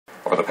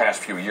Over the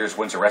past few years,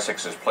 Windsor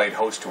Essex has played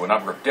host to a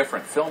number of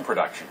different film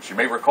productions. You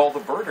may recall The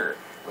Birder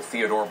with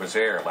Theodore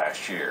Bazare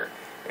last year.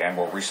 And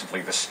more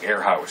recently, The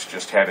Scare House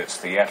just had its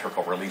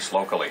theatrical release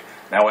locally.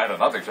 Now add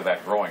another to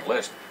that growing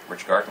list.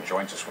 Rich Garten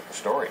joins us with the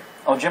story.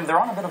 Oh, Jim, they're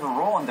on a bit of a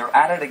roll, and they're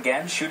at it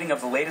again. Shooting of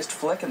the latest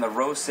flick in the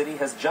Rose City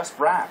has just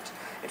wrapped.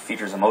 It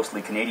features a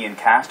mostly Canadian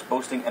cast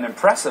boasting an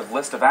impressive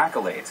list of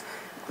accolades,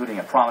 including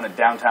a prominent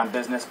downtown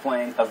business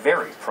playing a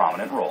very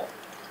prominent role.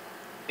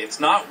 It's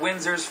not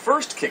Windsor's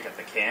first kick at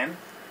the can,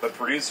 but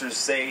producers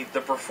say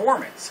the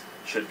performance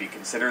should be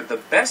considered the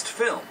best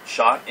film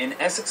shot in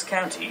Essex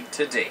County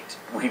to date.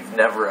 We've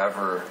never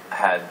ever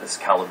had this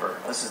caliber.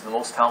 This is the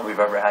most talent we've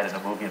ever had in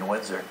a movie in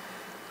Windsor.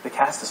 The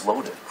cast is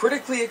loaded.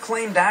 Critically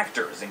acclaimed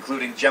actors,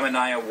 including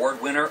Gemini Award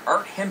winner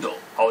Art Hindle,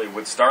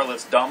 Hollywood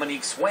starlets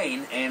Dominique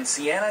Swain and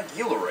Sienna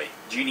Guillory,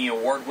 Genie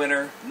Award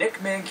winner Nick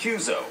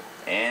Mancuso,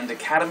 and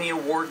Academy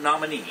Award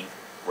nominee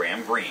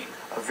Greene.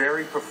 A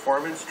very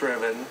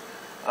performance-driven,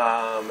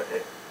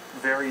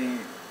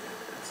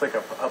 it's like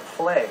a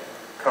play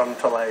come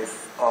to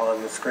life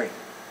on the screen.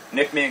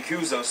 Nick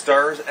Mancuso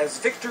stars as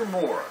Victor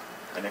Moore,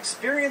 an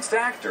experienced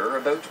actor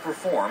about to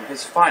perform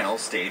his final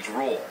stage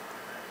role.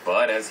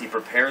 But as he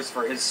prepares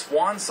for his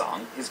swan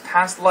song, his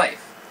past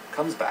life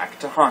comes back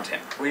to haunt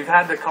him. We've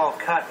had to call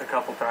cut a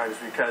couple times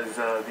because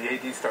the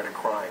AD started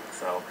crying,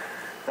 so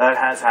that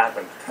has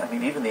happened. I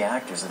mean, even the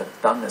actors that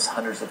have done this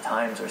hundreds of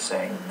times are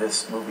saying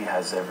this movie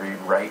has every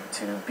right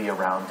to be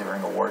around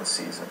during awards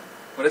season.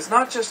 But it's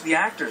not just the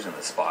actors in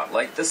the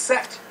spotlight. The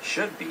set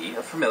should be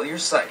a familiar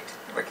sight.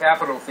 The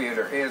Capitol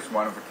Theatre is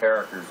one of the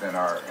characters in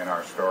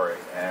our story,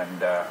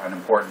 and an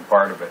important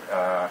part of it.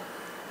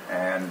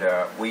 And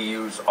we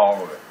use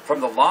all of it. From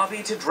the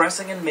lobby to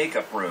dressing and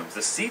makeup rooms,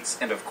 the seats,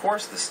 and of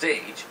course the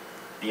stage,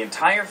 the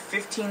entire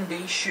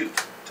 15-day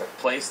shoot took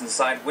place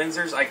inside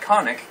Windsor's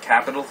iconic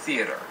Capitol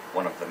Theatre,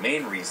 one of the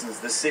main reasons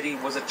the city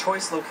was a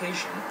choice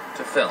location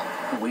to film.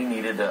 We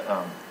needed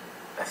a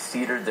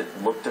theater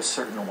that looked a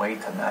certain way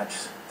to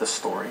match the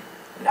story.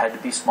 It had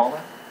to be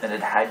smaller, and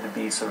it had to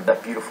be sort of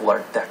that beautiful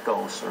Art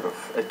Deco sort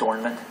of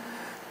adornment.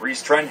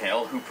 Rhys,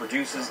 who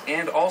produces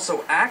and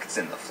also acts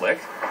in the flick,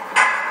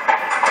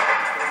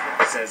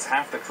 says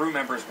half the crew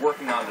members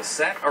working on the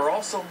set are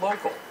also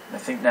local. I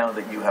think now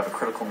that you have a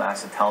critical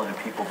mass of talented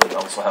people that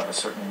also have a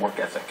certain work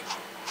ethic,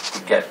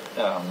 to get,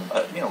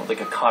 like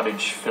a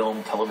cottage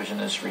film television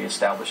industry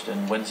established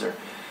in Windsor,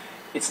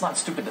 it's not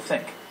stupid to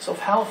think. So if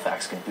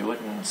Halifax can do it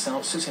and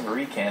Sault Ste.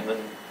 Marie can,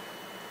 then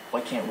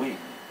why can't we?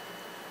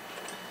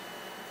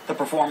 The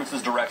performance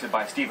is directed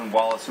by Stephen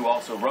Wallis, who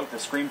also wrote the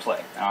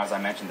screenplay. Now, as I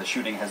mentioned, the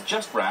shooting has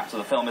just wrapped, so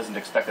the film isn't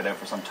expected out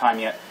for some time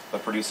yet,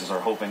 but producers are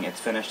hoping it's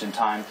finished in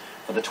time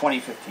for the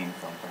 2015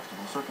 Film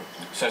Festival circuit.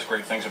 Says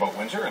great things about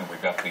Windsor, and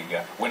we've got the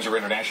Windsor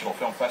International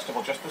Film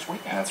Festival just this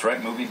weekend. That's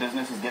right. Movie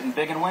business is getting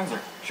big in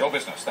Windsor. Show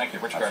business. Thank you,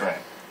 Rich Garten. That's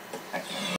right. Thanks.